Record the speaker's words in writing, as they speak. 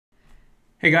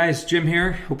Hey guys, Jim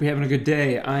here. Hope you're having a good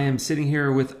day. I am sitting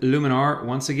here with Luminar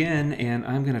once again, and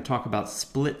I'm going to talk about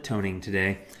split toning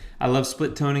today. I love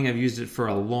split toning. I've used it for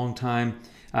a long time.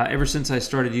 Ever since I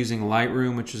started using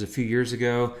Lightroom, which was a few years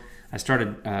ago, I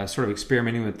started sort of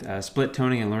experimenting with split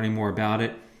toning and learning more about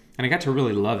it, and I got to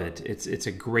really love it. It's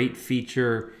a great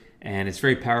feature, and it's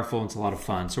very powerful, and it's a lot of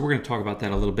fun. So we're going to talk about that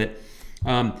a little bit.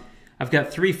 I've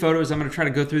got 3 photos. I'm going to try to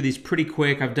go through these pretty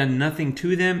quick. I've done nothing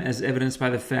to them, as evidenced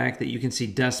by the fact that you can see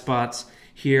dust spots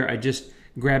here. I just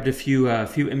grabbed a few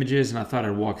images and I thought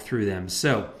I'd walk through them.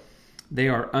 So they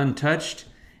are untouched,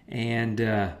 and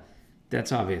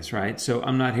that's obvious, right? So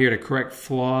I'm not here to correct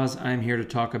flaws. I'm here to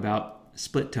talk about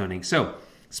split toning. So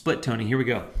split toning, here we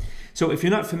go. So if you're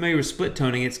not familiar with split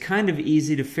toning, it's kind of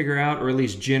easy to figure out, or at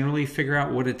least generally figure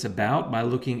out what it's about by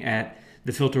looking at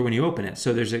the filter when you open it.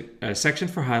 So there's a section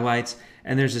for highlights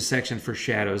and there's a section for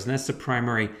shadows, and that's the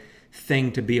primary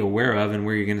thing to be aware of and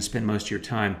where you're going to spend most of your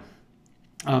time.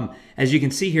 As you can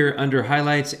see here under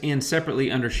highlights and separately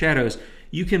under shadows,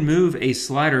 you can move a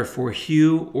slider for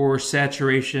hue or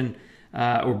saturation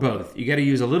or both. You got to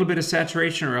use a little bit of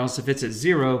saturation, or else if it's at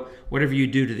 0, whatever you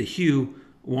do to the hue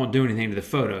won't do anything to the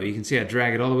photo. You can see I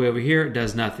drag it all the way over here, it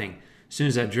does nothing. As soon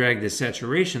as I drag the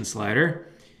saturation slider,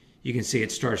 you can see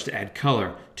it starts to add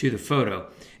color to the photo.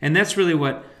 And that's really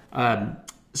what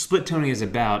split toning is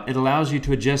about. It allows you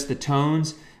to adjust the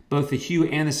tones, both the hue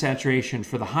and the saturation,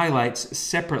 for the highlights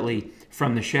separately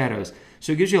from the shadows.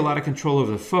 So it gives you a lot of control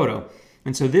over the photo.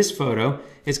 And so this photo,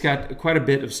 it's got quite a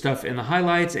bit of stuff in the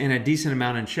highlights and a decent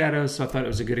amount in shadows, so I thought it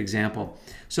was a good example.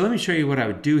 So let me show you what I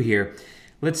would do here.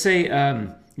 Let's say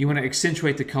you want to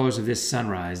accentuate the colors of this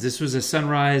sunrise. This was a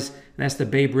sunrise, that's the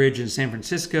Bay Bridge in San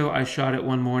Francisco. I shot it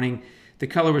one morning. The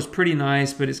color was pretty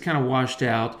nice, but it's kind of washed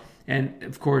out. And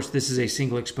of course, this is a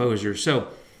single exposure. So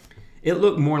it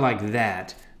looked more like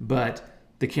that, but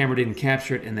the camera didn't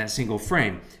capture it in that single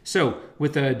frame. So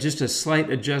with just a slight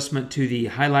adjustment to the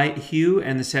highlight hue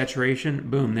and the saturation,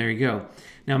 boom, there you go.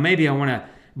 Now maybe I want to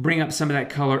bring up some of that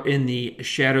color in the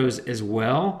shadows as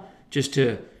well, just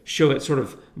to show it sort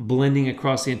of blending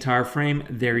across the entire frame.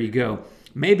 There you go.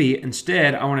 Maybe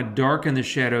instead I want to darken the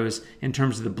shadows in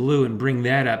terms of the blue and bring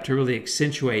that up to really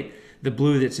accentuate the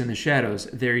blue that's in the shadows.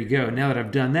 There you go. Now that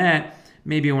I've done that,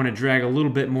 maybe I want to drag a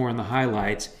little bit more in the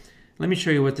highlights. Let me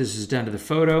show you what this has done to the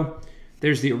photo.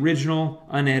 There's the original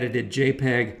unedited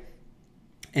JPEG,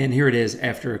 and here it is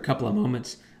after a couple of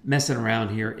moments messing around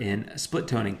here in split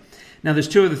toning. Now there's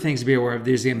 2 other things to be aware of.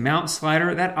 There's the amount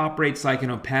slider. That operates like an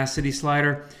opacity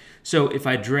slider. So if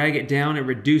I drag it down, it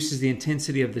reduces the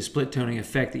intensity of the split toning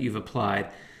effect that you've applied.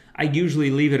 I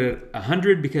usually leave it at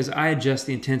 100 because I adjust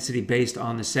the intensity based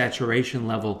on the saturation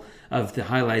level of the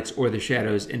highlights or the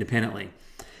shadows independently.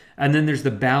 And then there's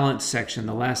the balance section,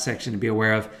 the last section to be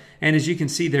aware of. And as you can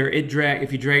see there,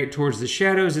 if you drag it towards the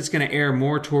shadows, it's going to err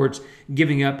more towards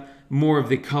giving up more of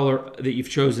the color that you've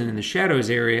chosen in the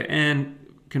shadows area. And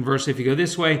conversely, if you go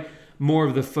this way, more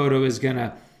of the photo is going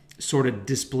to sort of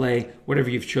display whatever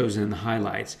you've chosen in the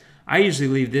highlights. I usually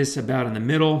leave this about in the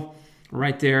middle,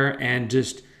 right there, and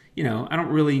just, you know, I don't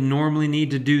really normally need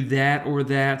to do that or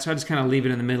that, so I just kind of leave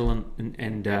it in the middle,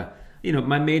 and you know,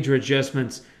 my major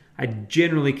adjustments, I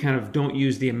generally kind of don't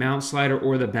use the amount slider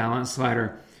or the balance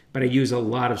slider, but I use a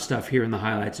lot of stuff here in the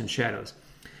highlights and shadows.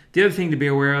 The other thing to be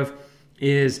aware of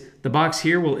is the box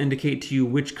here will indicate to you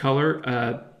which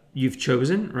color you've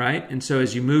chosen, right? And so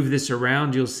as you move this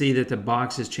around, you'll see that the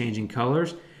box is changing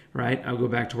colors, right? I'll go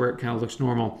back to where it kind of looks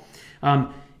normal.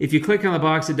 If you click on the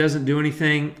box, it doesn't do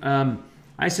anything.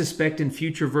 I suspect in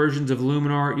future versions of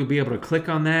Luminar, you'll be able to click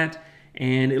on that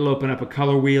and it'll open up a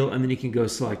color wheel, and then you can go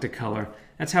select a color.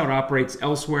 That's how it operates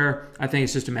elsewhere. I think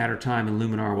it's just a matter of time and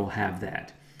Luminar will have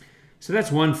that. So that's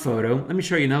one photo. Let me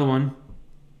show you another one.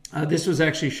 This was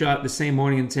actually shot the same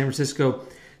morning in San Francisco.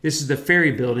 This is the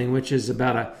Ferry Building, which is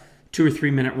about a 2 or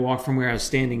 3 minute walk from where I was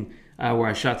standing where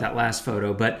I shot that last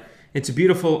photo. But it's a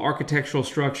beautiful architectural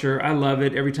structure. I love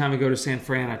it. Every time I go to San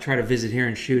Fran, I try to visit here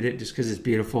and shoot it just because it's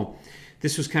beautiful.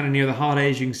 This was kind of near the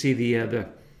holidays. You can see the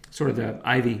sort of the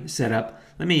ivy setup.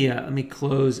 Let me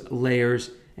close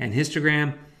layers and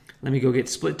histogram. Let me go get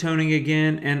split toning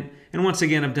again. And once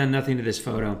again, I've done nothing to this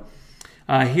photo.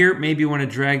 Here, maybe you want to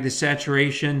drag the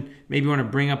saturation. Maybe you want to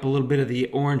bring up a little bit of the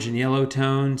orange and yellow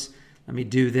tones. Let me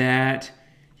do that.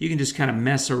 You can just kind of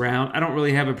mess around. I don't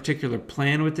really have a particular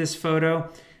plan with this photo.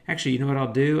 Actually, you know what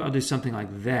I'll do? I'll do something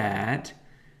like that.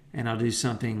 And I'll do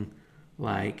something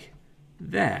like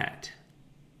that.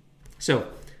 So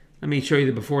let me show you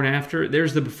the before and after.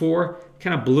 There's the before,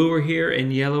 kind of bluer here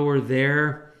and yellower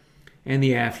there. And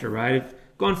the after, right? I've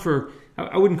gone for,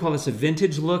 I wouldn't call this a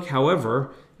vintage look.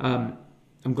 However,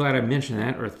 I'm glad I mentioned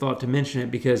that, or thought to mention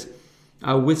it, because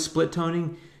with split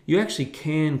toning, you actually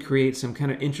can create some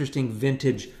kind of interesting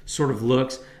vintage sort of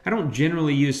looks. I don't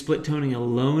generally use split toning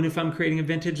alone if I'm creating a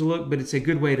vintage look, but it's a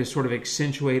good way to sort of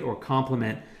accentuate or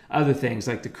complement other things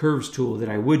like the curves tool that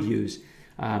I would use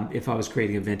if I was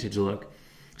creating a vintage look.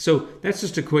 So that's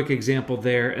just a quick example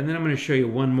there. And then I'm going to show you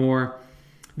one more.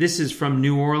 This is from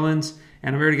New Orleans,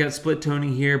 and I've already got split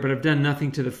toning here, but I've done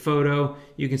nothing to the photo.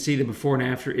 You can see the before and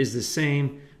after is the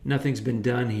same. Nothing's been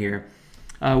done here.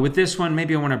 With this one,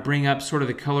 maybe I want to bring up sort of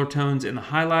the color tones and the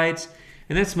highlights,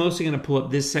 and that's mostly going to pull up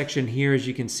this section here, as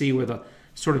you can see, where the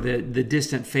sort of the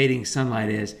distant fading sunlight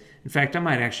is. In fact, I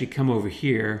might actually come over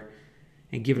here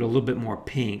and give it a little bit more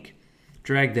pink.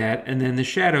 Drag that, and then the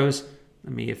shadows,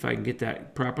 let me, if I can get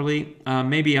that properly,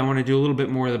 maybe I want to do a little bit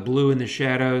more of the blue in the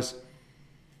shadows,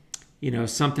 you know,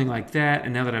 something like that.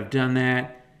 And now that I've done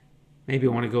that, maybe I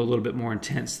want to go a little bit more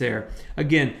intense there.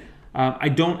 Again, I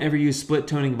don't ever use split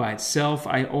toning by itself.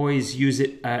 I always use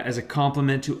it as a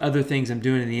complement to other things I'm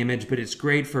doing in the image, but it's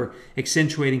great for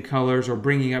accentuating colors or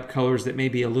bringing up colors that may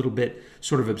be a little bit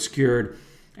sort of obscured.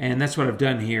 And that's what I've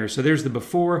done here. So there's the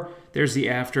before, there's the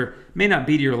after. May not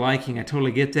be to your liking, I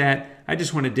totally get that. I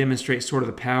just want to demonstrate sort of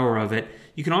the power of it.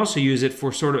 You can also use it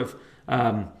for sort of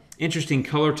interesting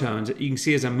color tones. You can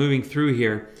see as I'm moving through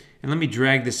here, and let me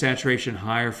drag the saturation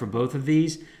higher for both of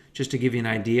these, just to give you an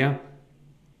idea.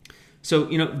 So,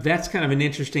 you know, that's kind of an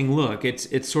interesting look.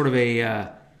 It's sort of a,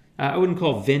 I wouldn't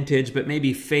call vintage, but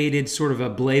maybe faded, sort of a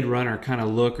Blade Runner kind of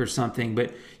look or something.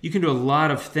 But you can do a lot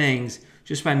of things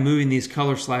just by moving these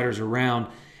color sliders around.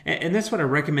 And that's what I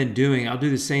recommend doing. I'll do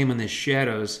the same on the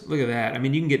shadows. Look at that. I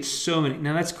mean, you can get so many.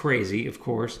 Now, that's crazy, of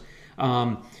course.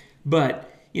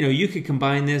 But, you know, you could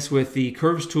combine this with the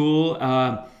Curves tool,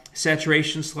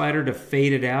 saturation slider to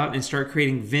fade it out and start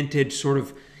creating vintage sort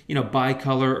of, you know,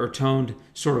 bicolor or toned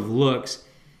sort of looks.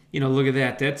 You know, look at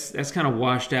that. That's kind of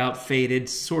washed out, faded,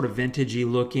 sort of vintagey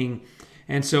looking.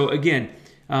 And so again,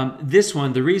 this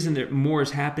one, the reason that more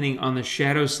is happening on the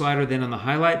shadow slider than on the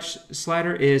highlight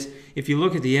slider is, if you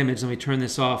look at the image, let me turn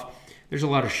this off, there's a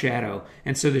lot of shadow.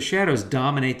 And so the shadows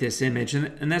dominate this image.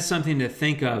 And that's something to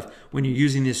think of when you're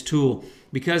using this tool,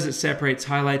 because it separates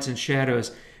highlights and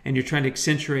shadows, and you're trying to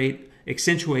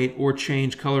accentuate or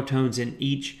change color tones in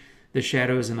each the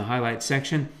shadows and the highlight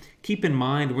section. Keep in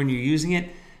mind when you're using it,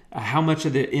 how much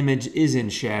of the image is in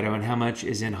shadow and how much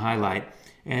is in highlight.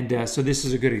 And so this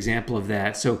is a good example of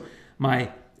that. So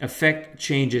my effect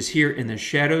changes here in the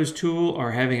shadows tool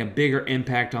are having a bigger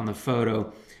impact on the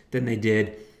photo than they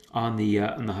did on the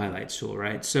highlights tool,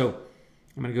 right? So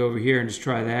I'm going to go over here and just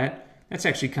try that. That's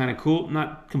actually kind of cool,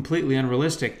 not completely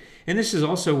unrealistic. And this is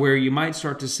also where you might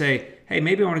start to say, hey,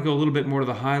 maybe I want to go a little bit more to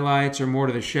the highlights or more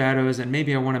to the shadows, and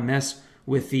maybe I want to mess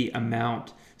with the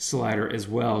amount slider as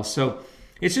well. So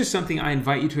it's just something I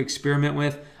invite you to experiment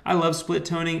with. I love split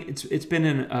toning. It's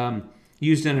been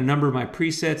used in a number of my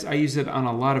presets. I use it on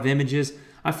a lot of images.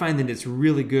 I find that it's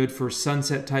really good for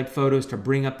sunset type photos to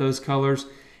bring up those colors.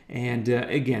 And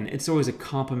again, it's always a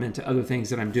complement to other things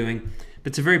that I'm doing.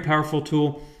 But it's a very powerful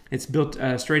tool. It's built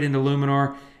straight into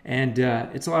Luminar, and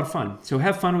it's a lot of fun. So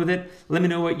have fun with it. Let me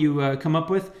know what you come up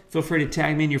with. Feel free to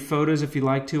tag me in your photos if you'd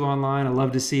like to online. I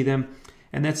love to see them.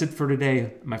 And that's it for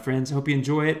today, my friends. I hope you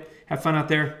enjoy it. Have fun out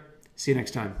there. See you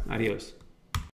next time. Adios.